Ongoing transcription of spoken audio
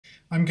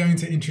I'm going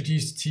to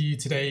introduce to you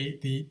today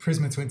the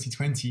PRISMA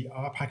 2020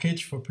 R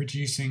package for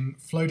producing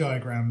flow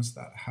diagrams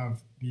that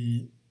have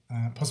the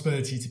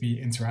possibility to be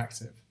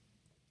interactive.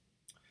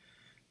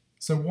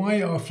 So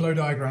why are flow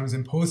diagrams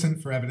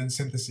important for evidence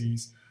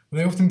syntheses?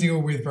 Well, they often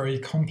deal with very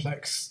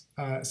complex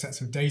sets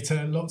of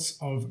data, lots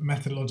of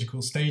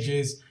methodological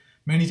stages,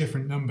 many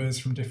different numbers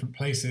from different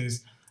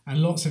places,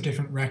 and lots of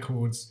different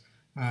records,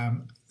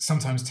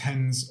 sometimes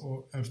tens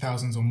of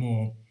thousands or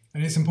more.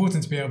 And it's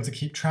important to be able to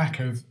keep track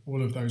of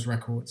all of those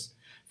records.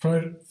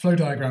 Flow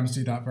diagrams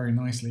do that very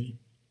nicely.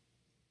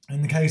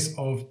 In the case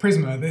of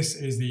PRISMA, this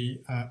is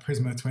the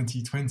PRISMA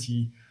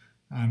 2020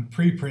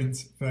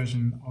 preprint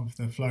version of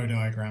the flow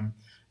diagram.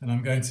 And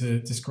I'm going to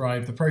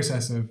describe the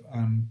process of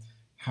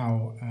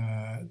how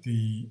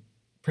the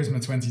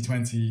PRISMA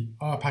 2020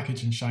 R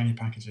package and Shiny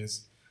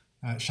packages,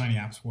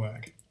 ShinyApps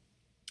work.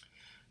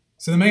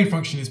 So the main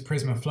function is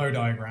PRISMA flow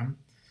diagram.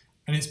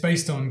 And it's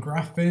based on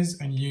GraphViz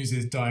and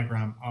uses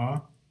diagram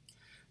R.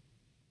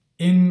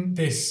 In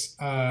this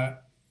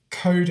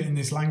code, in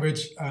this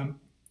language, I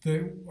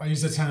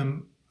use the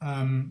term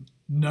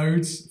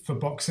nodes for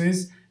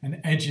boxes and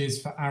edges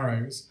for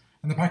arrows.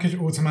 And the package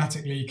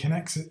automatically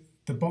connects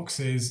the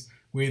boxes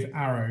with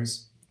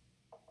arrows.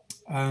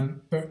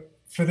 But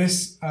for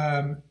this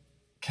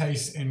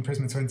case in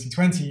PRISMA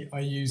 2020,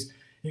 I use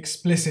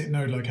explicit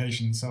node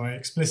location. So I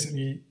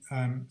explicitly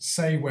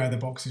say where the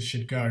boxes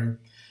should go.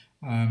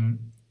 And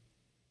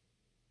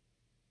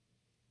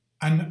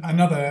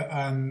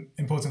another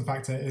important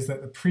factor is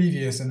that the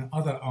previous and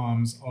other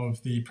arms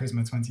of the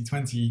PRISMA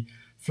 2020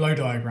 flow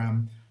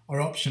diagram are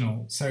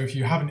optional. So if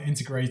you haven't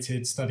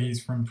integrated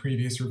studies from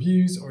previous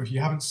reviews, or if you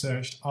haven't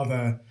searched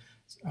other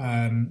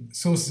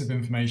sources of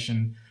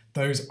information,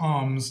 those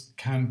arms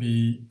can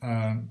be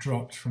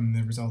dropped from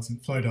the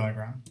resultant flow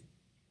diagram.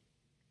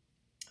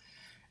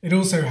 It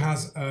also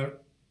has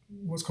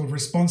what's called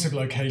responsive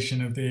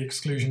location of the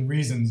exclusion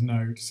reasons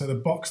node. So the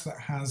box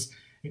that has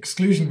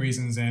exclusion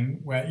reasons in,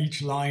 where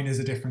each line is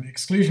a different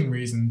exclusion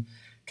reason,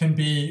 can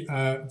be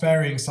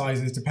varying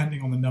sizes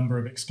depending on the number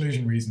of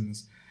exclusion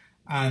reasons.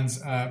 And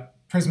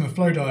PRISMA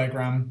flow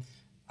diagram,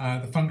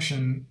 the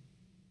function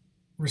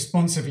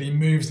responsively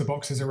moves the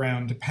boxes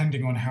around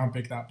depending on how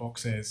big that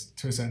box is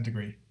to a certain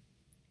degree.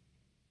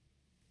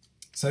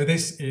 So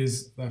this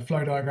is the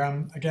flow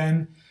diagram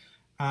again.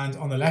 And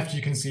on the left,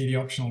 you can see the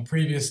optional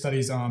previous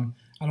studies arm,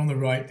 and on the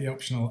right, the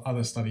optional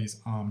other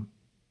studies arm.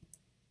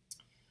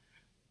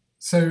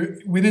 So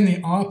within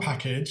the R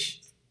package,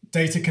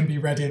 data can be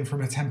read in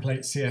from a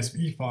template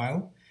CSV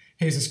file.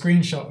 Here's a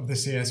screenshot of the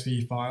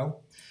CSV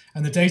file.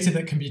 And the data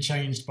that can be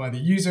changed by the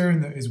user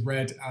and that is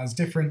read as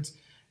different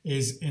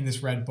is in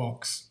this red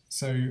box.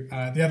 So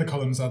the other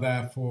columns are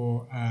there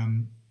for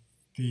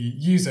the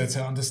user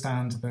to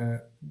understand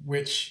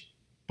which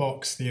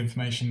box the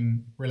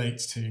information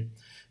relates to.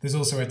 There's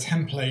also a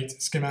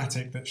template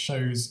schematic that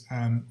shows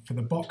for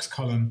the box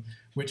column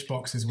which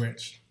box is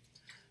which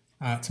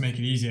to make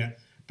it easier.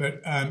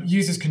 But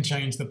users can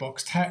change the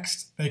box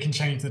text. They can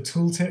change the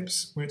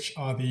tooltips, which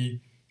are the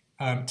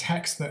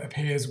text that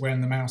appears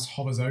when the mouse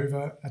hovers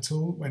over a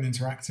tool when the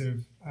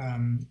interactive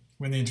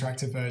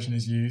version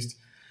is used.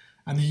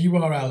 And the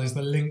URL is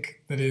the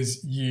link that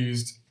is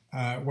used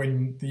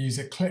when the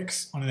user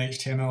clicks on an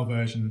HTML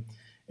version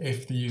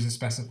if the user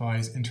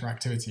specifies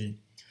interactivity.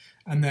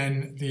 And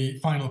then the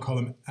final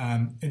column,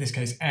 in this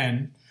case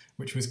N,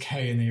 which was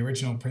K in the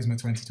original PRISMA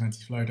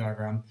 2020 flow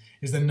diagram,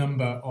 is the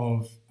number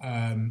of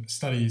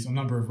studies or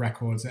number of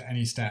records at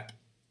any step.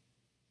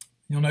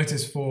 You'll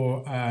notice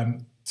for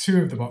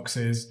two of the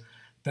boxes,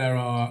 there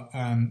are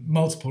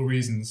multiple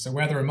reasons. So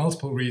where there are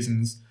multiple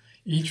reasons,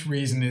 each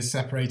reason is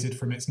separated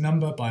from its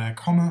number by a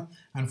comma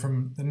and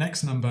from the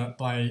next number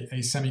by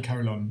a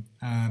semicolon.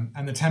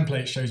 And the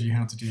template shows you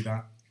how to do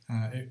that.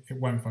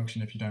 It won't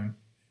function if you don't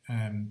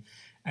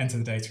enter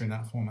the data in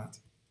that format.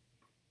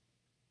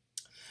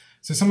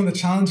 So some of the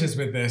challenges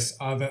with this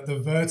are that the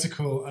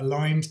vertical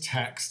aligned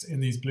text in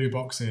these blue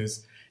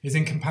boxes is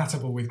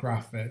incompatible with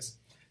GraphViz.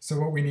 So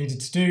what we needed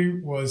to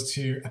do was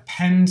to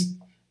append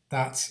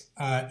that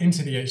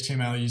into the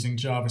HTML using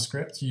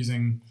JavaScript,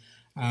 using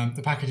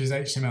the package's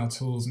HTML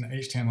tools and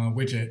HTML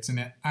widgets, and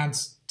it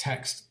adds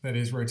text that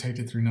is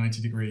rotated through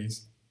 90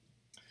 degrees.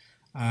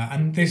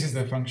 And this is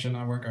the function,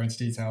 I won't go into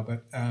detail,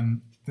 but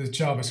there's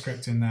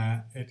JavaScript in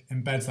there. It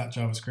embeds that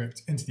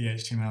JavaScript into the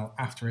HTML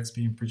after it's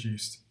been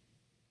produced.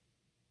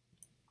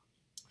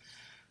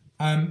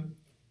 I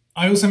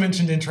also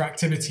mentioned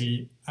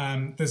interactivity.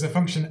 There's a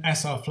function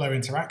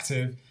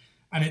srFlowInteractive,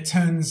 and it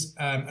turns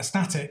a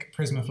static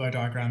PRISMA flow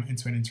diagram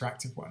into an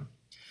interactive one.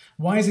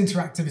 Why is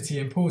interactivity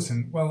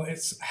important? Well,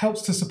 it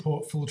helps to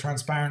support full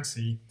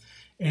transparency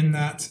in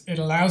that it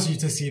allows you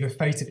to see the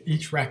fate of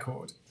each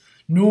record.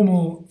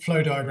 Normal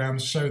flow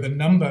diagrams show the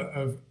number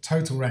of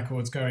total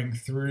records going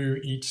through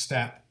each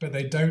step, but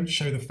they don't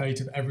show the fate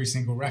of every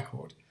single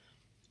record.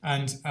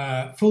 And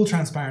full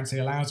transparency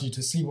allows you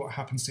to see what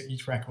happens to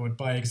each record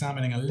by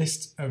examining a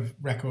list of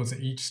records at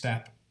each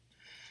step.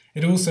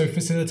 It also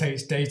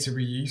facilitates data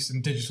reuse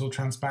and digital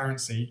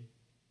transparency,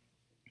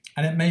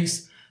 and it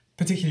makes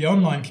particularly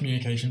online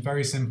communication,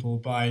 very simple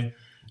by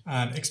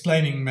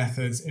explaining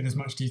methods in as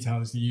much detail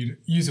as the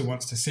user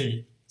wants to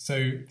see.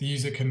 So the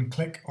user can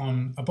click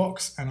on a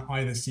box and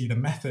either see the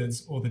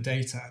methods or the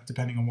data,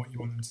 depending on what you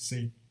want them to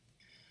see.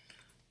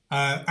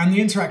 And the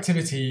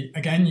interactivity,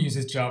 again,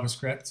 uses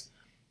JavaScript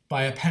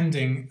by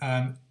appending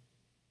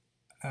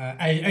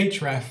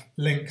href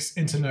links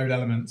into node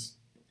elements.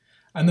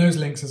 And those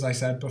links, as I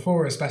said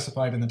before, are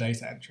specified in the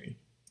data entry.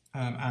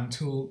 And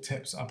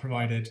tooltips are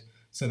provided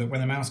so that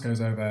when the mouse goes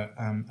over,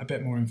 a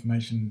bit more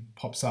information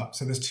pops up.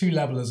 So there's two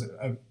levels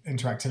of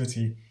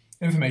interactivity: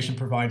 information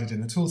provided in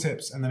the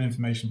tooltips and then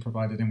information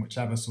provided in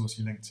whichever source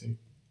you link to.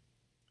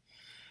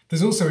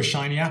 There's also a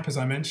ShinyApp, as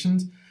I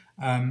mentioned.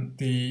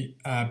 The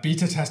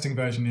beta testing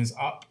version is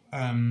up,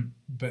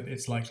 but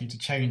it's likely to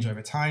change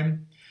over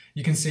time.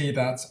 You can see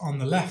that on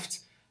the left,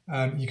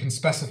 you can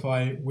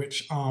specify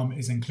which arm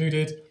is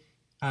included,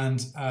 and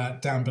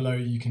down below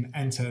you can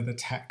enter the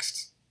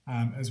text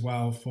as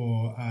well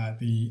for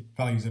the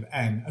values of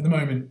n. At the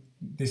moment,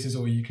 this is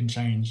all you can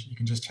change. You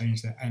can just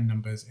change the n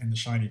numbers in the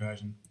Shiny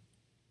version.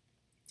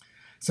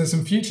 So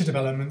some future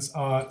developments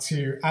are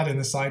to add in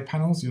the side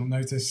panels. You'll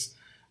notice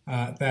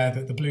there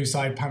that the blue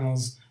side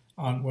panels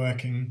aren't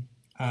working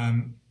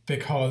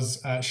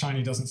because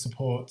Shiny doesn't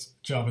support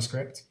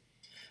JavaScript.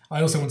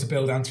 I also want to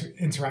build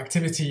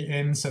interactivity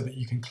in so that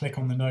you can click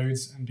on the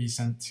nodes and be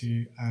sent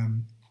to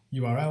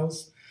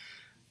URLs.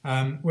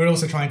 We're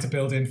also trying to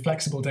build in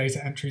flexible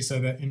data entry so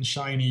that in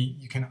Shiny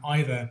you can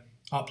either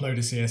upload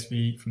a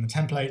CSV from the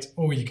template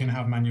or you can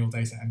have manual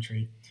data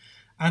entry.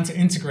 And to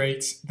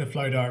integrate the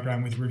flow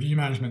diagram with review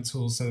management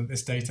tools so that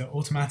this data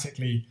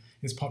automatically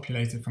is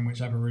populated from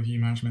whichever review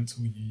management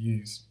tool you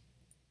use.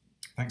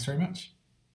 Thanks very much.